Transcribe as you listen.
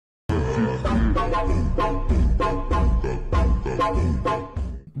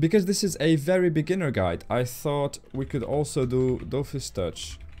Because this is a very beginner guide, I thought we could also do Dofus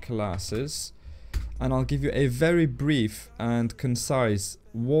Touch classes, and I'll give you a very brief and concise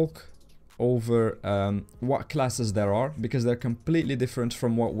walk over what classes there are, because they're completely different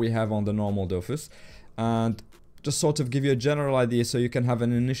from what we have on the normal Dofus, and just sort of give you a general idea so you can have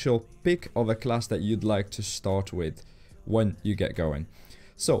an initial pick of a class that you'd like to start with when you get going.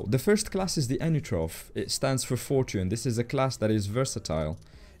 So the first class is the Enutroph. It stands for Fortune. This is a class that is versatile.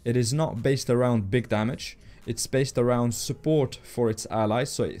 It is not based around big damage. It's based around support for its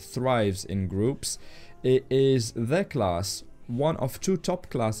allies, so it thrives in groups. It is the class, one of two top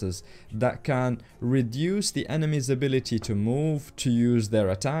classes, that can reduce the enemy's ability to move, to use their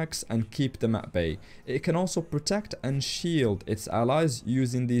attacks, and keep them at bay. It can also protect and shield its allies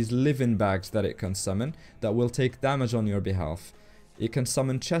using these living bags that it can summon that will take damage on your behalf. It can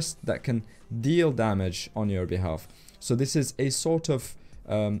summon chests that can deal damage on your behalf. So this is a sort of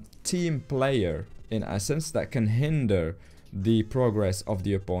team player in essence that can hinder the progress of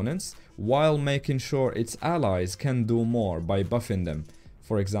the opponents while making sure its allies can do more by buffing them.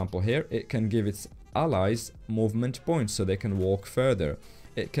 For example, here it can give its allies movement points so they can walk further.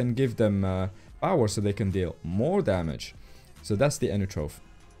 It can give them power so they can deal more damage. So that's the Enutroph.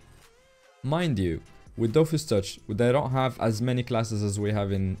 Mind you, with Dofus Touch, they don't have as many classes as we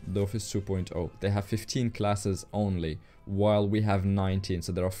have in Dofus 2.0. They have 15 classes only, while we have 19,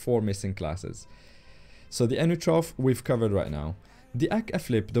 so there are 4 missing classes. So the Enutroph we've covered right now. The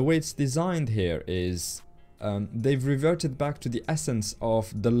Flip, the way it's designed here is they've reverted back to the essence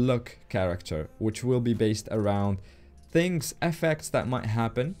of the luck character, which will be based around things, effects that might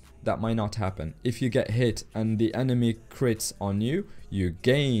happen, that might not happen. If you get hit and the enemy crits on you, you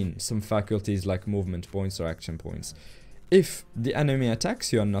gain some faculties like movement points or action points. If the enemy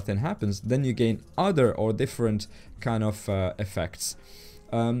attacks you and nothing happens, then you gain other or different kind of effects.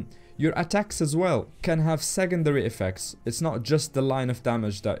 Your attacks as well can have secondary effects. It's not just the line of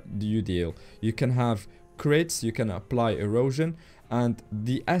damage that you deal. You can have crits, you can apply erosion, and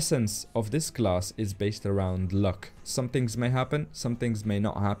the essence of this class is based around luck. Some things may happen, some things may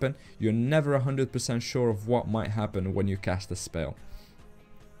not happen. You're never 100% sure of what might happen when you cast a spell.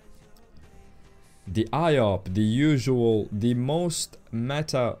 The IOP, the usual, the most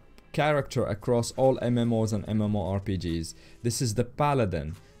meta character across all MMOs and MMORPGs. This is the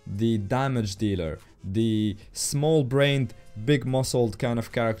Paladin, the damage dealer, the small-brained, big-muscled kind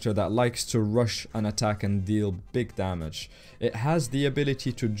of character that likes to rush an attack and deal big damage. It has the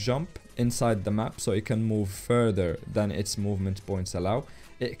ability to jump inside the map, so it can move further than its movement points allow.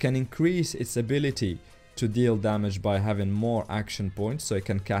 It can increase its ability to deal damage by having more action points, so it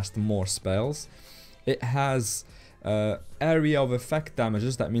can cast more spells. It has area of effect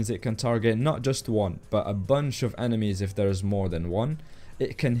damages. That means it can target not just one, but a bunch of enemies if there's more than one.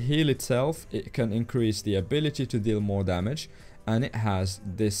 It can heal itself, it can increase the ability to deal more damage, and it has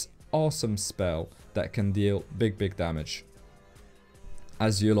this awesome spell that can deal big damage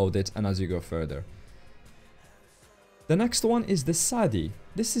as you load it and as you go further. The next one is the Sadi.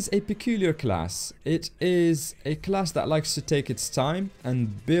 This is a peculiar class. It is a class that likes to take its time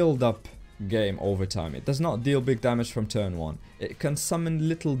and build up game over time. It does not deal big damage from turn 1. It can summon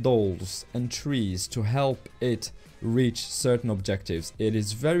little dolls and trees to help it reach certain objectives. It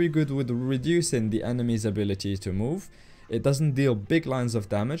is very good with reducing the enemy's ability to move. It doesn't deal big lines of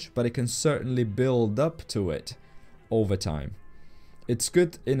damage, but it can certainly build up to it over time. It's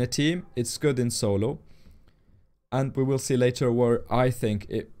good in a team, it's good in solo, and we will see later where I think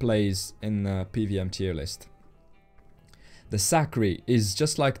it plays in the PVM tier list. The Sakri is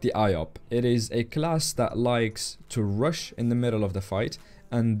just like the IOP. It is a class that likes to rush in the middle of the fight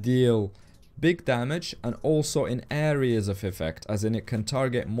and deal big damage, and also in areas of effect, as in it can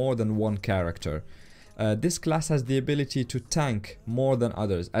target more than one character. This class has the ability to tank more than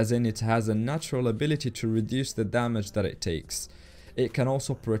others, as in it has a natural ability to reduce the damage that it takes. It can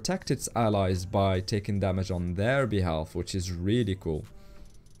also protect its allies by taking damage on their behalf, which is really cool.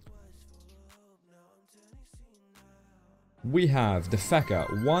 We have the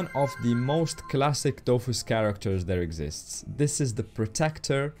Feka, one of the most classic Dofus characters there exists. This is the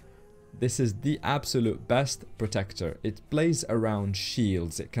Protector. This is the absolute best protector. It plays around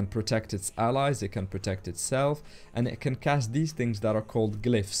shields. It can protect its allies, it can protect itself, and it can cast these things that are called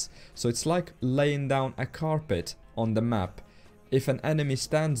glyphs. So it's like laying down a carpet on the map. If an enemy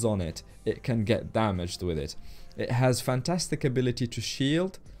stands on it, it can get damaged with it. It has fantastic ability to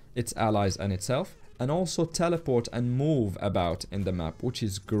shield its allies and itself, and also teleport and move about in the map, which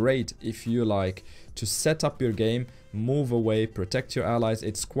is great if you like to set up your game, move away, protect your allies.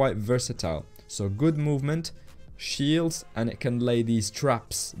 It's quite versatile. So good movement, shields, and it can lay these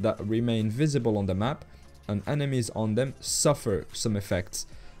traps that remain visible on the map, and enemies on them suffer some effects.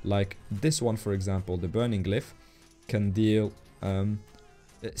 Like this one, for example, the burning glyph can deal...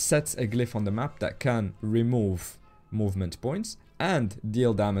 it sets a glyph on the map that can remove movement points and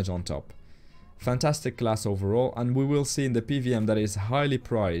deal damage on top. Fantastic class overall, and we will see in the PVM that is highly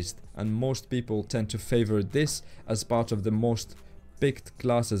prized, and most people tend to favor this as part of the most picked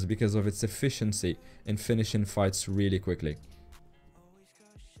classes because of its efficiency in finishing fights really quickly.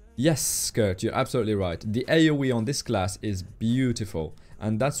 Yes, Skirt, you're absolutely right. The AoE on this class is beautiful,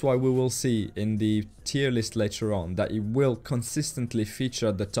 and that's why we will see in the tier list later on that it will consistently feature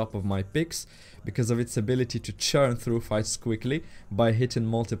at the top of my picks because of its ability to churn through fights quickly by hitting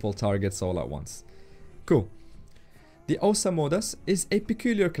multiple targets all at once. Cool. The Osa Modus is a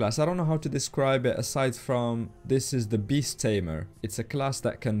peculiar class. I don't know how to describe it aside from this is the Beast Tamer. It's a class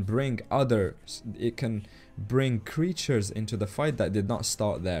that can bring others, it can bring creatures into the fight that did not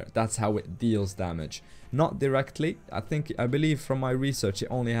start there. That's how it deals damage. Not directly. I believe from my research it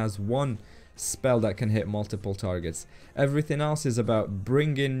only has one spell that can hit multiple targets. Everything else is about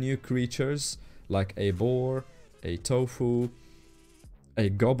bringing new creatures like a boar, a tofu, a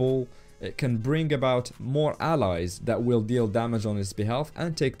gobble. It can bring about more allies that will deal damage on its behalf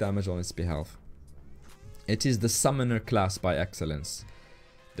and take damage on its behalf. It is the summoner class by excellence.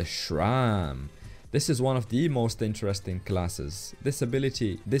 The Shram. This is one of the most interesting classes.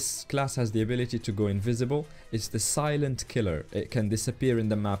 This class has the ability to go invisible. It's the silent killer. It can disappear in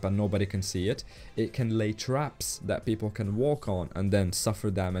the map and nobody can see it. It can lay traps that people can walk on and then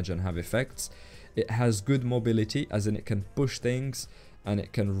suffer damage and have effects. It has good mobility, as in it can push things and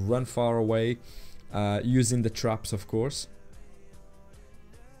it can run far away using the traps, of course.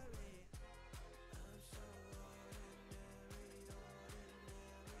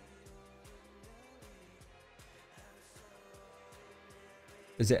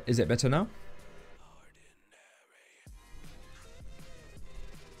 Is it better now?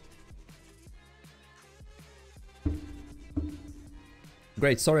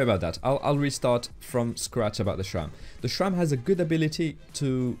 Great, sorry about that. I'll restart from scratch about the Shram. The Shram has a good ability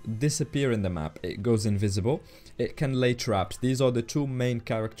to disappear in the map. It goes invisible. It can lay traps. These are the two main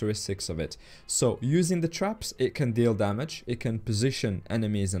characteristics of it. So, using the traps, it can deal damage. It can position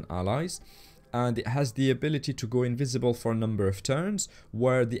enemies and allies. And it has the ability to go invisible for a number of turns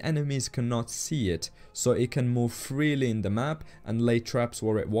where the enemies cannot see it. So it can move freely in the map and lay traps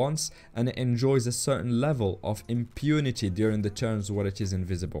where it wants, and it enjoys a certain level of impunity during the turns where it is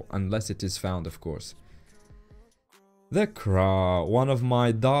invisible, unless it is found, of course. The Kra, one of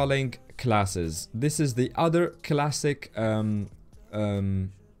my darling classes. This is the other classic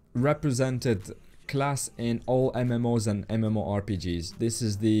represented class in all MMOs and MMORPGs. This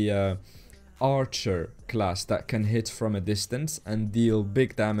is the archer class that can hit from a distance and deal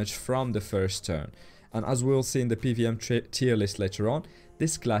big damage from the first turn. And as we'll see in the PVM tier list later on,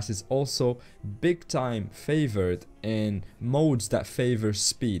 this class is also big time favored in modes that favor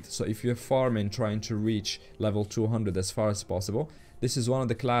speed. So if you're farming, trying to reach level 200 as far as possible, this is one of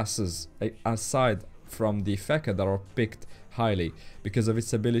the classes aside from the Feka that are picked highly because of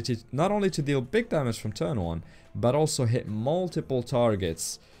its ability not only to deal big damage from turn 1 but also hit multiple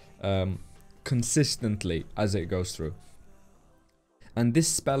targets consistently as it goes through. And this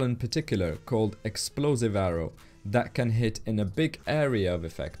spell in particular, called Explosive Arrow, that can hit in a big area of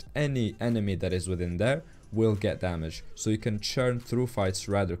effect. Any enemy that is within there will get damage, so you can churn through fights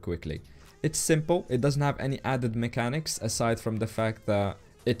rather quickly. It's simple, it doesn't have any added mechanics aside from the fact that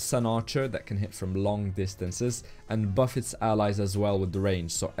it's an archer that can hit from long distances and buff its allies as well with the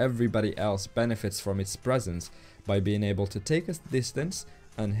range, so everybody else benefits from its presence by being able to take a distance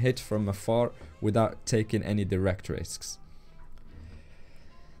and hit from afar without taking any direct risks.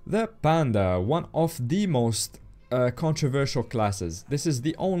 The Panda, one of the most controversial classes. This is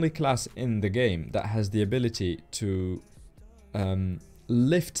the only class in the game that has the ability to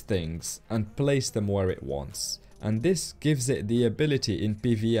lift things and place them where it wants. And this gives it the ability in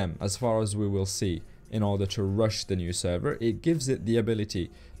PVM, as far as we will see, in order to rush the new server. It gives it the ability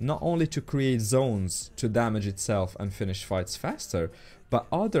not only to create zones to damage itself and finish fights faster, but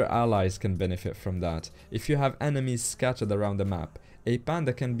other allies can benefit from that. If you have enemies scattered around the map, a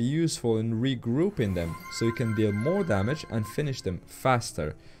panda can be useful in regrouping them so you can deal more damage and finish them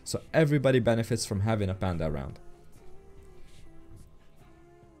faster. So everybody benefits from having a panda around.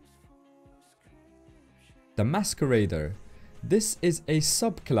 The Masquerader. This is a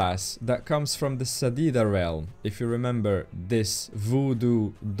subclass that comes from the Sadida realm. If you remember this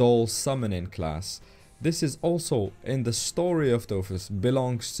voodoo doll summoning class, This is also, in the story of Dofus,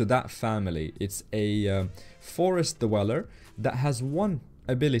 belongs to that family. It's a forest dweller that has one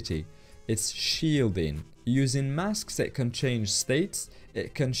ability. It's shielding. Using masks, it can change states.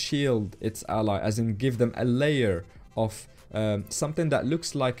 It can shield its ally, as in give them a layer of something that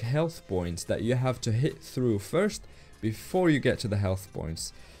looks like health points that you have to hit through first before you get to the health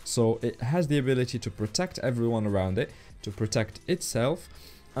points. So it has the ability to protect everyone around it, to protect itself,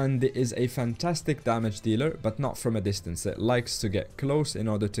 and it is a fantastic damage dealer, but not from a distance. It likes to get close in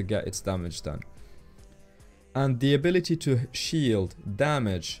order to get its damage done. And the ability to shield,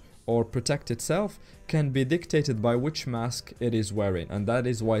 damage, or protect itself can be dictated by which mask it is wearing, and that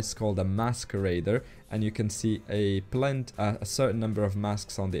is why it's called a masquerader, and you can see a certain number of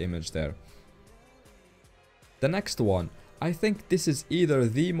masks on the image there. The next one, I think this is either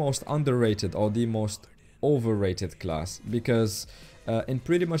the most underrated or the most overrated class, because in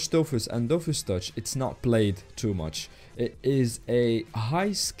pretty much Dofus and Dofus Touch, it's not played too much. It is a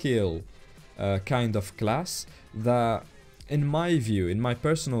high skill kind of class that, in my view, in my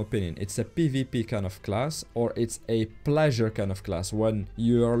personal opinion, it's a PvP kind of class, or it's a pleasure kind of class. When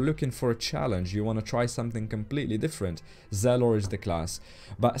you are looking for a challenge, you want to try something completely different, Zelor is the class.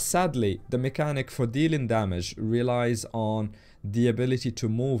 But sadly, the mechanic for dealing damage relies on the ability to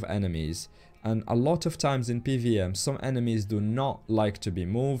move enemies. And a lot of times in PvM, some enemies do not like to be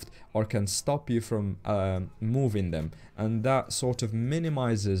moved or can stop you from moving them. And that sort of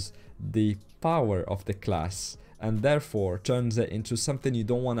minimizes the power of the class, and therefore turns it into something you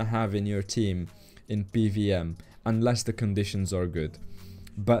don't want to have in your team in PvM unless the conditions are good.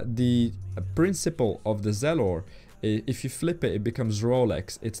 But the principle of the Zelor, if you flip it, it becomes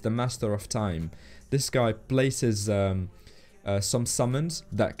Rolex. It's the master of time. This guy places some summons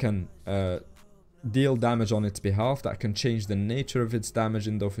that can deal damage on its behalf, that can change the nature of its damage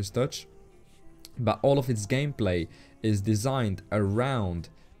in Dofus Touch. But all of its gameplay is designed around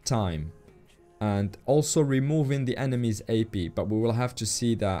time, and also removing the enemy's AP, but we will have to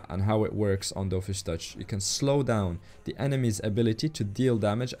see that and how it works on Dofus Touch. You can slow down the enemy's ability to deal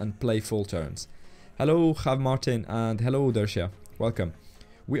damage and play full turns. Hello Chav Martin, and hello Dersha, welcome.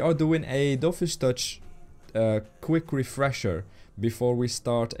 We are doing a Dofus Touch quick refresher before we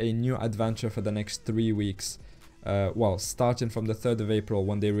start a new adventure for the next 3 weeks. Well, starting from the 3rd of April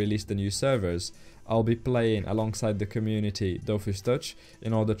when they release the new servers. I'll be playing alongside the community Dofus Touch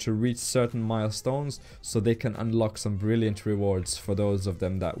in order to reach certain milestones so they can unlock some brilliant rewards for those of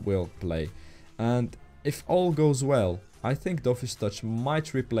them that will play. And if all goes well, I think Dofus Touch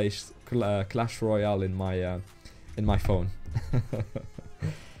might replace Clash Royale in my phone.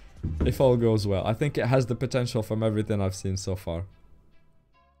 If all goes well, I think it has the potential from everything I've seen so far.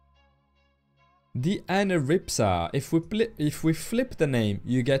 The Aneripsa, if we flip the name,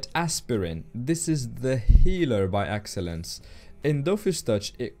 you get Aspirin. This is the healer by excellence. In Dofus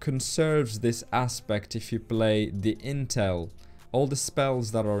Touch, it conserves this aspect if you play the Intel. All the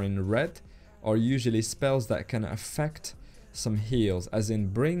spells that are in red are usually spells that can affect some heals, as in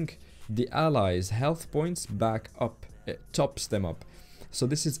bring the allies' health points back up. It tops them up. So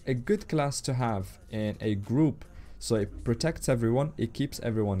this is a good class to have in a group. So it protects everyone, it keeps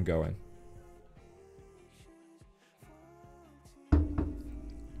everyone going.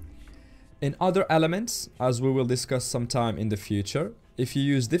 In other elements, as we will discuss sometime in the future, if you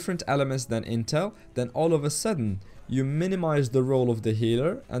use different elements than Intel, then all of a sudden you minimize the role of the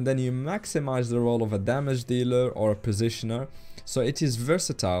healer and then you maximize the role of a damage dealer or a positioner. So it is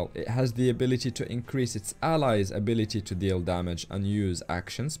versatile. It has the ability to increase its allies' ability to deal damage and use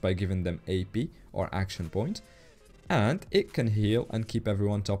actions by giving them AP or action point. And it can heal and keep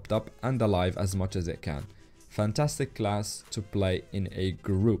everyone topped up and alive as much as it can. Fantastic class to play in a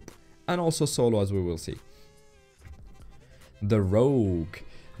group. And also solo, as we will see. The Rogue.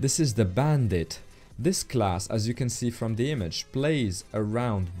 This is the Bandit. This class, as you can see from the image, plays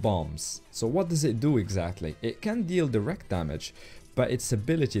around bombs. So what does it do exactly? It can deal direct damage, but its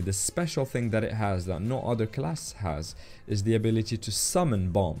ability, the special thing that it has that no other class has, is the ability to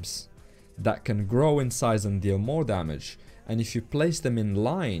summon bombs that can grow in size and deal more damage. And if you place them in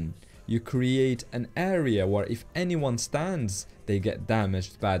line, you create an area where if anyone stands, they get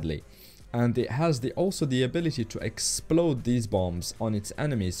damaged badly. And it has also the ability to explode these bombs on its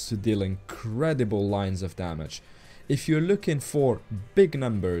enemies to deal incredible lines of damage. If you're looking for big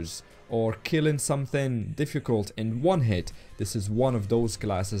numbers or killing something difficult in one hit, this is one of those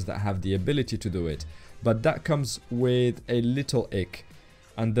classes that have the ability to do it. But that comes with a little ick.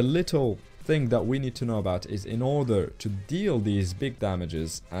 And the little thing that we need to know about is, in order to deal these big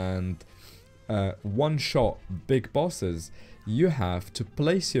damages and one-shot big bosses, you have to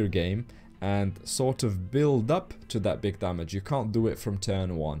place your game and sort of build up to that big damage. You can't do it from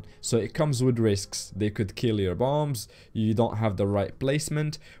turn 1. So it comes with risks. They could kill your bombs, you don't have the right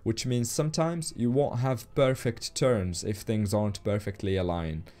placement, which means sometimes you won't have perfect turns if things aren't perfectly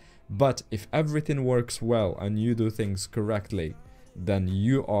aligned. But if everything works well and you do things correctly, then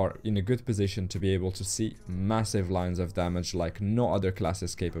you are in a good position to be able to see massive lines of damage like no other class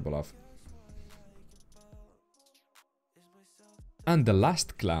is capable of. And the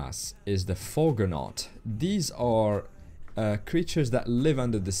last class is the Foggernaut. These are creatures that live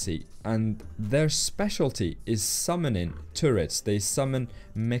under the sea, and their specialty is summoning turrets. They summon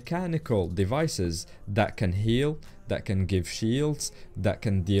mechanical devices that can heal, that can give shields, that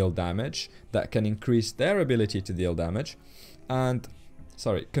can deal damage, that can increase their ability to deal damage. And,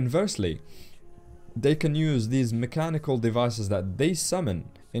 conversely, they can use these mechanical devices that they summon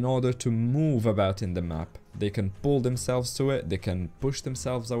in order to move about in the map. They can pull themselves to it, they can push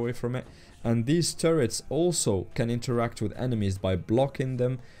themselves away from it, and these turrets also can interact with enemies by blocking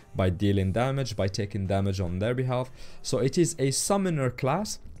them, by dealing damage, by taking damage on their behalf. So it is a summoner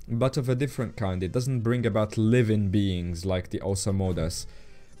class, but of a different kind. It doesn't bring about living beings like the Osamodas,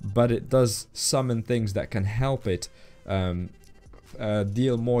 but it does summon things that can help it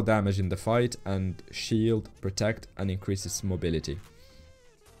deal more damage in the fight and shield, protect, and increase its mobility.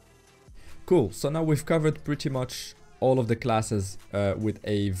 Cool, so now we've covered pretty much all of the classes with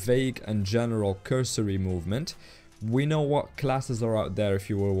a vague and general cursory movement. We know what classes are out there if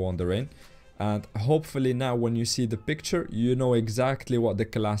you were wondering, and hopefully now when you see the picture you know exactly what the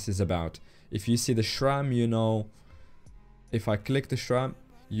class is about. If you see the Shram, you know, if I click the Shram,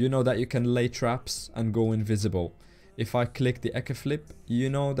 you know that you can lay traps and go invisible. If I click the Eke Flip, you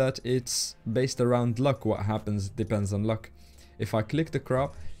know that it's based around luck. What happens depends on luck. If I click the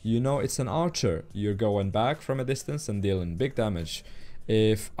Crow, you know it's an archer. You're going back from a distance and dealing big damage.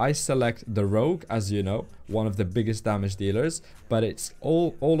 If I select the Rogue, as you know, one of the biggest damage dealers, but it's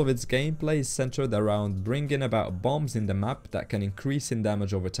all of its gameplay is centered around bringing about bombs in the map that can increase in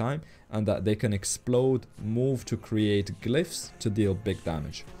damage over time and that they can explode, move to create glyphs to deal big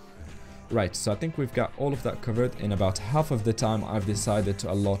damage. Right, so I think we've got all of that covered in about half of the time I've decided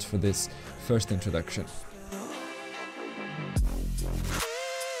to allot for this first introduction.